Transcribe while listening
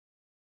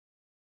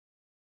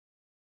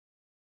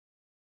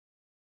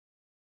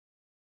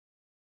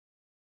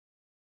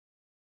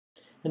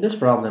In this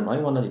problem, I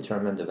want to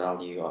determine the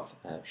value of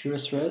shear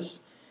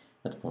stress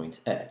at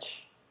point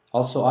H.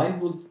 Also, I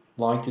would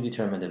like to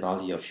determine the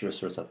value of shear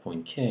stress at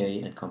point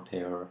K and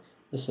compare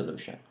the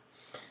solution.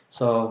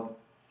 So,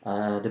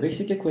 the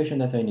basic equation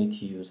that I need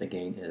to use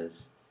again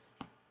is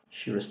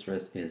shear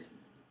stress is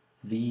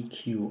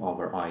VQ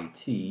over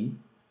IT,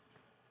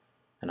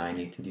 and I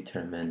need to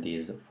determine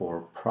these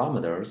four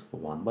parameters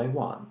one by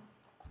one.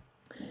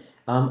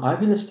 I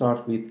will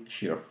start with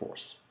shear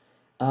force.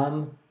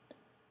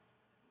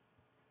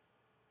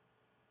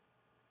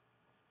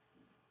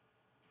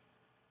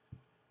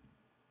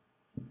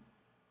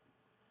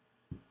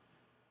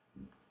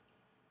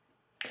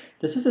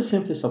 This is a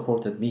simply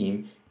supported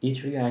beam.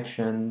 Each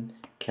reaction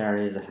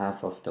carries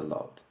half of the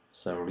load.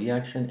 So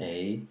reaction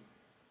A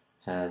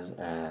has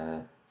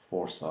a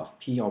force of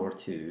P over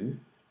 2.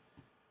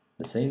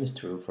 The same is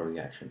true for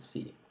reaction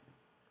C.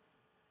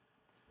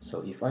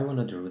 So if I want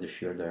to draw the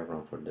shear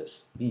diagram for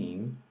this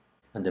beam,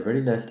 on the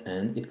very left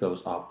end it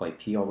goes up by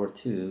P over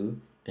 2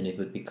 and it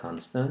would be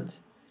constant.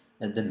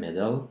 At the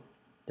middle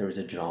there is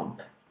a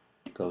jump.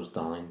 It goes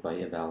down by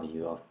a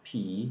value of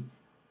P.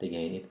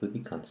 Again it would be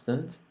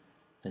constant.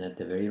 And at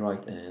the very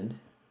right end,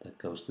 that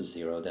goes to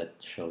 0.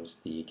 That shows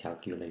the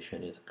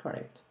calculation is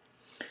correct.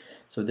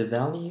 So the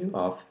value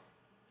of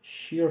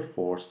shear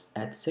force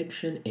at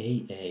section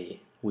AA,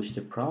 which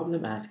the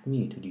problem asked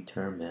me to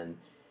determine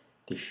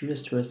the shear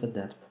stress at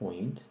that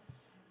point,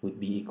 would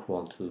be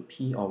equal to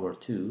P over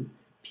 2.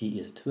 P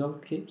is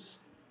 12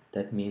 kips.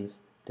 That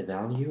means the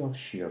value of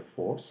shear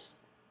force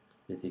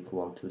is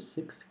equal to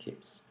 6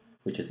 kips,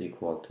 which is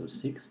equal to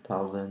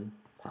 6,000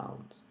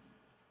 pounds.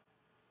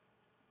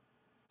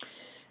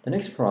 The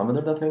next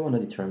parameter that I want to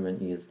determine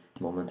is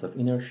moment of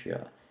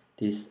inertia.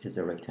 This is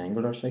a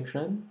rectangular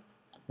section,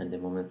 and the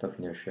moment of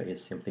inertia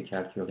is simply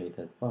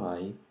calculated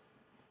by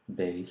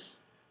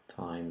base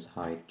times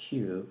height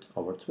cubed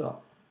over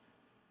 12.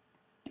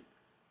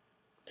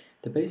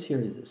 The base here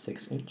is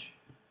 6 inch.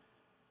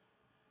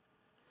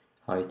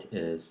 Height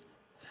is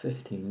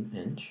 15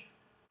 inch.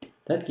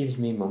 That gives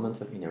me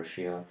moment of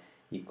inertia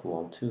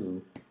equal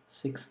to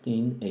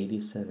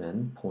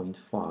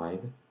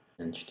 1687.5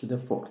 inch to the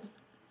fourth.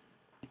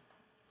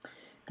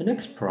 The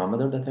next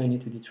parameter that I need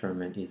to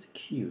determine is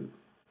Q.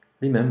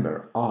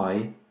 Remember,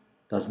 I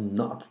does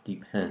not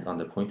depend on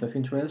the point of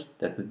interest.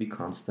 That would be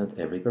constant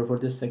everywhere for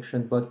this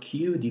section, but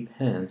Q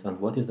depends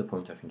on what is the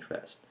point of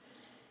interest.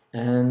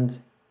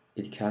 And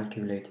it's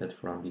calculated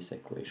from this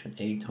equation,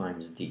 A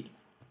times D.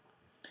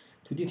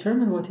 To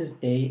determine what is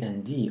A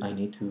and D, I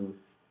need to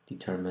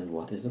determine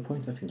what is the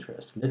point of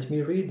interest. Let me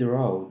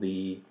redraw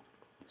the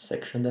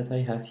section that I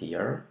have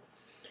here.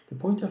 The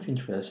point of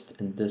interest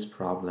in this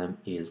problem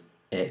is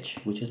H,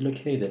 which is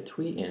located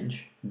 3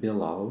 inch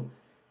below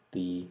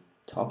the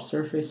top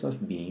surface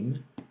of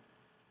beam,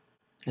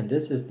 and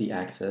this is the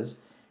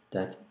axis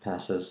that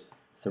passes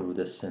through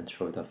the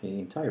centroid of the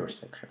entire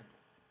section.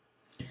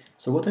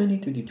 So what I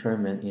need to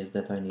determine is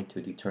that I need to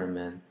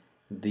determine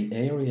the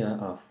area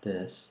of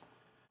this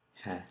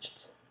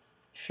hatched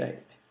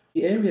shape.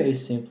 The area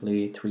is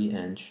simply 3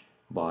 inch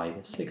by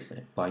 6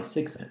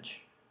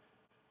 inch,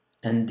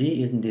 and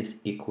D in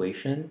this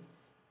equation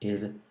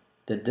is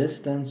the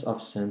distance of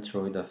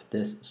centroid of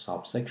this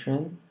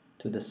subsection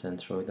to the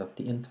centroid of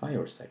the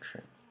entire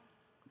section.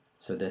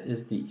 So that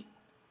is D.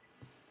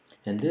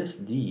 And this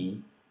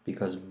D,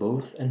 because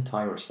both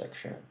entire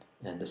section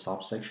and the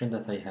subsection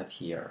that I have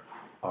here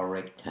are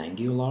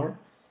rectangular,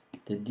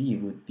 the D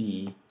would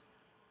be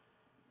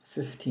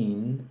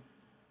 15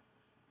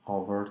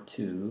 over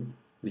 2,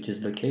 which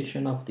is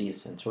location of the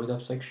centroid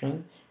of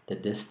section, the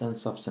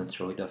distance of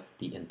centroid of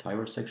the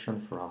entire section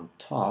from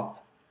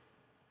top,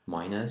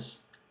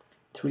 minus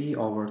 3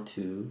 over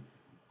 2,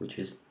 which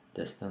is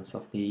distance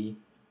of the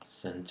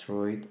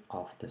centroid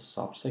of the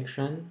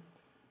subsection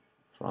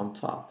from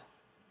top.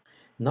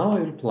 Now I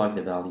will plug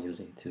the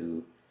values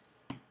into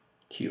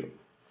Q.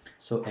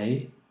 So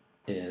A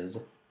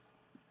is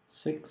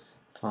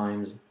 6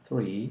 times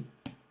 3,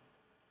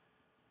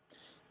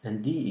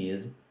 and D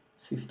is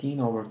 15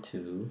 over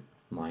 2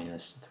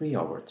 minus 3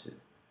 over 2.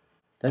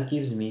 That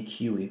gives me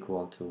Q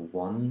equal to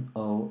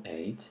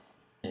 108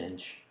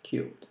 inch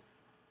cubed.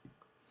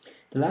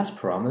 The last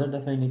parameter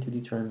that I need to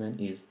determine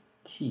is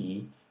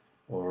T,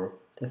 or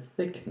the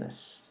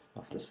thickness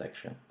of the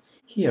section.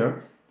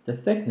 Here, the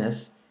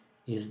thickness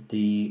is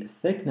the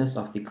thickness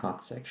of the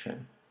cut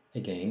section.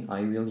 Again,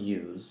 I will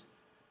use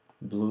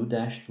blue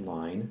dashed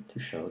line to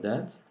show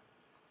that.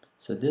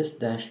 So this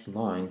dashed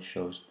line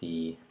shows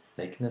the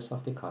thickness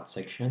of the cut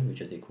section,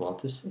 which is equal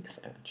to 6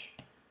 inch.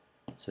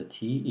 So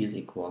T is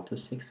equal to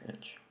 6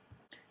 inch.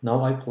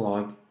 Now I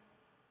plug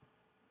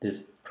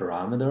these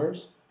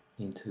parameters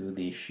into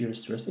the shear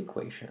stress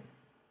equation.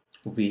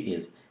 V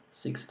is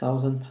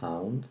 6,000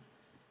 pounds,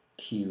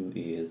 Q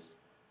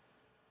is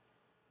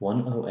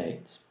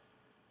 108,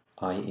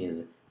 I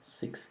is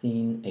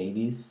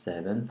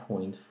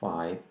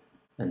 1687.5,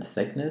 and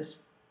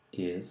thickness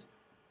is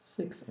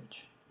 6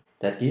 inch.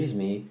 That gives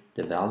me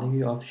the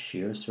value of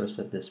shear stress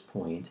at this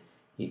point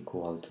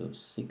equal to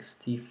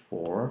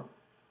 64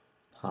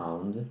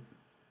 pound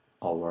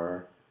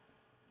over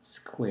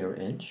square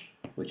inch,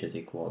 which is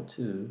equal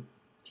to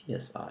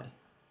psi.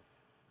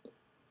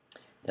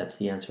 That's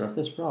the answer of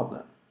this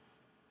problem.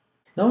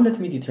 Now let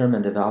me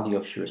determine the value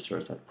of shear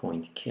stress at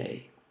point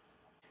K.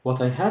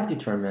 What I have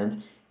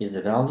determined is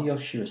the value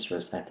of shear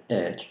stress at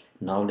H.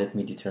 Now let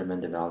me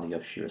determine the value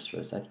of shear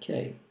stress at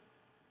K.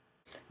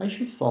 I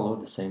should follow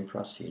the same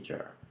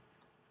procedure.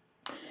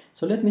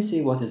 So let me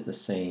see what is the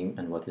same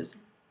and what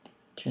is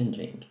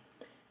changing.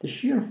 The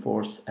shear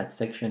force at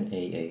section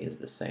AA is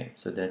the same,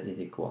 so that is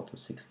equal to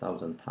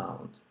 6,000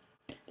 pounds.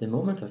 The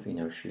moment of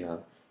inertia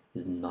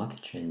is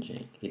not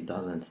changing. It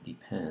doesn't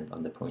depend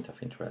on the point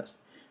of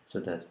interest. So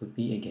that would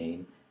be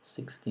again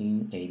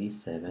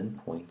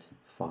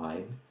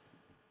 1687.5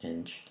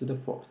 inch to the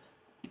fourth.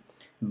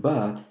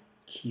 But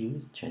Q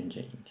is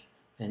changing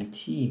and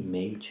T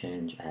may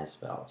change as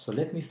well. So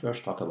let me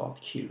first talk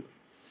about Q.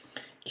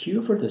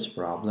 Q for this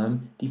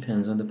problem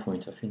depends on the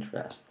point of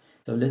interest.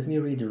 So let me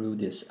redraw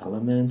this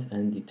element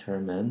and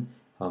determine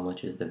how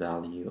much is the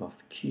value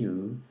of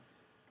Q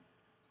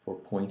for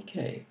point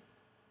K.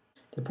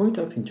 The point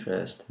of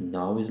interest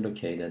now is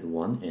located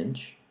 1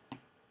 inch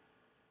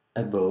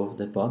above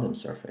the bottom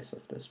surface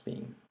of this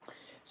beam.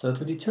 So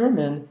to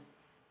determine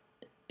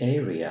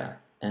area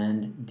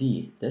and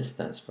the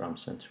distance from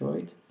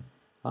centroid,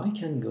 I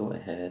can go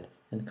ahead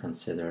and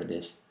consider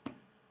this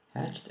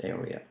hatched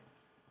area.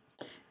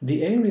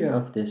 The area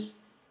of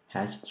this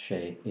hatched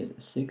shape is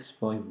 6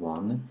 by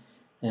 1,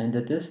 and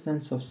the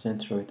distance of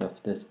centroid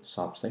of this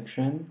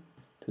subsection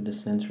to the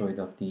centroid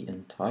of the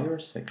entire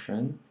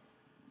section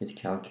is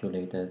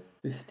calculated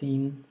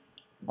 15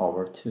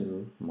 over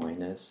 2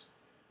 minus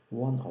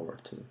 1 over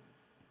 2.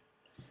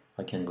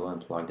 I can go and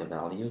plug the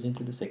values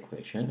into this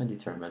equation and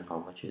determine how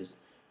much is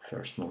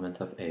first moment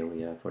of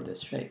area for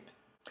this shape.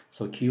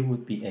 So Q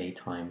would be A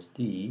times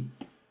D.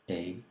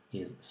 A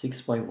is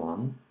 6 by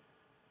 1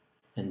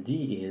 and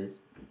D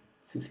is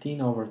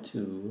 15 over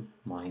 2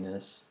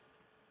 minus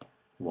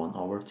 1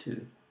 over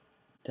 2.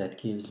 That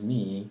gives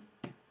me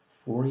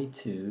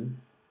 42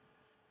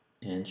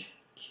 inch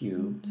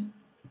cubed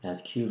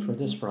as Q for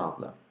this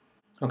problem.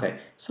 Okay,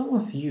 some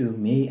of you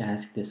may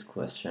ask this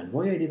question,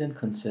 why I didn't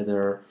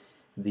consider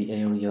the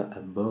area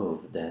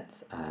above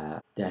that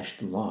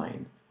dashed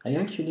line. I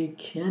actually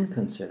can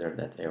consider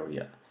that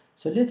area.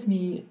 So let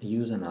me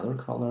use another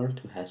color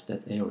to hatch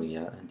that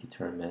area and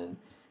determine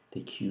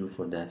the Q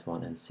for that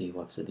one and see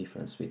what's the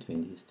difference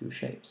between these two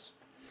shapes.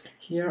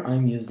 Here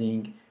I'm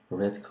using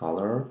red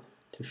color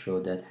to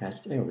show that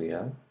hatched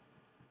area.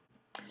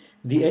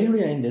 The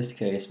area in this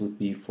case would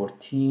be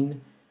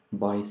 14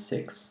 by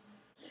 6.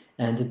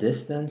 And the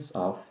distance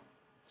of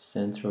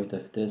centroid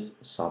of this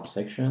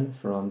subsection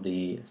from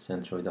the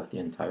centroid of the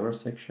entire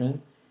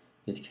section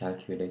is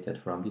calculated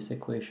from this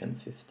equation,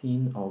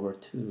 15 over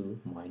 2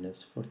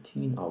 minus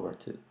 14 over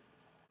 2.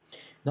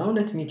 Now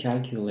let me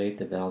calculate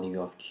the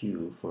value of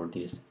Q for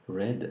this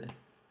red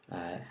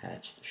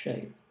hatched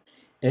shape.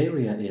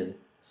 Area is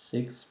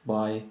 6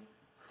 by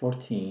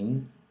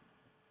 14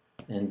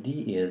 and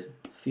D is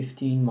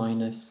 15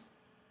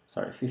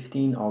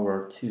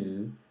 over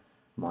 2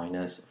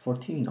 minus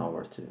 14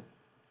 over 2.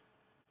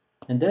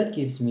 And that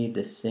gives me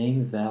the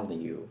same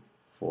value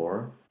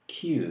for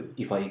Q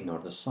if I ignore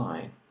the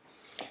sign.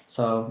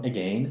 So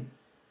again,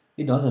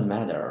 it doesn't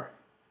matter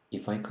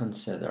if I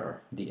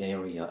consider the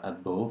area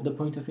above the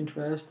point of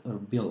interest or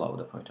below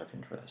the point of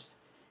interest.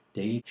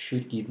 They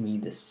should give me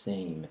the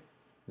same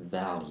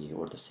value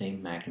or the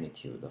same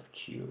magnitude of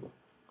Q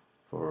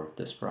for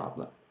this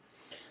problem.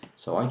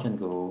 So I can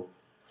go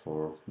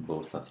for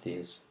both of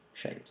these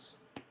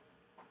shapes.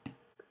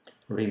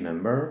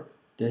 Remember,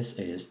 this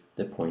is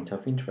the point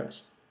of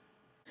interest.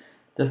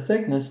 The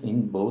thickness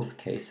in both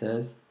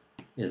cases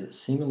is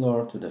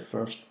similar to the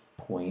first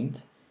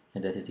point,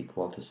 and that is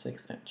equal to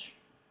 6 inch.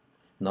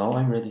 Now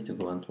I'm ready to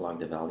go and plug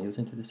the values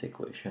into this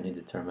equation and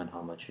determine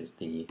how much is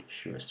the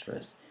shear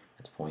stress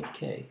at point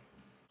K.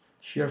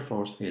 Shear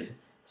force is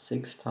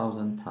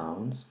 6,000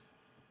 pounds.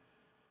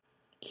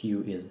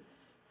 Q is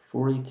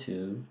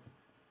 42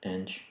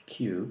 inch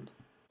cubed.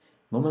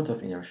 Moment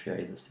of inertia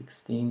is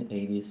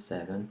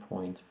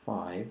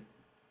 1687.5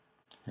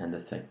 and the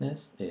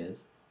thickness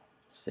is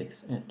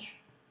 6 inch.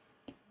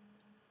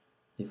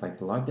 If I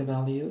plug the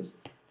values,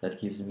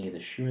 that gives me the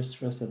shear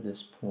stress at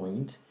this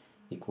point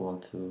equal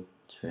to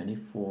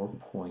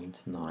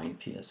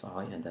 24.9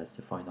 psi, and that's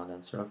the final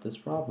answer of this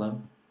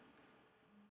problem.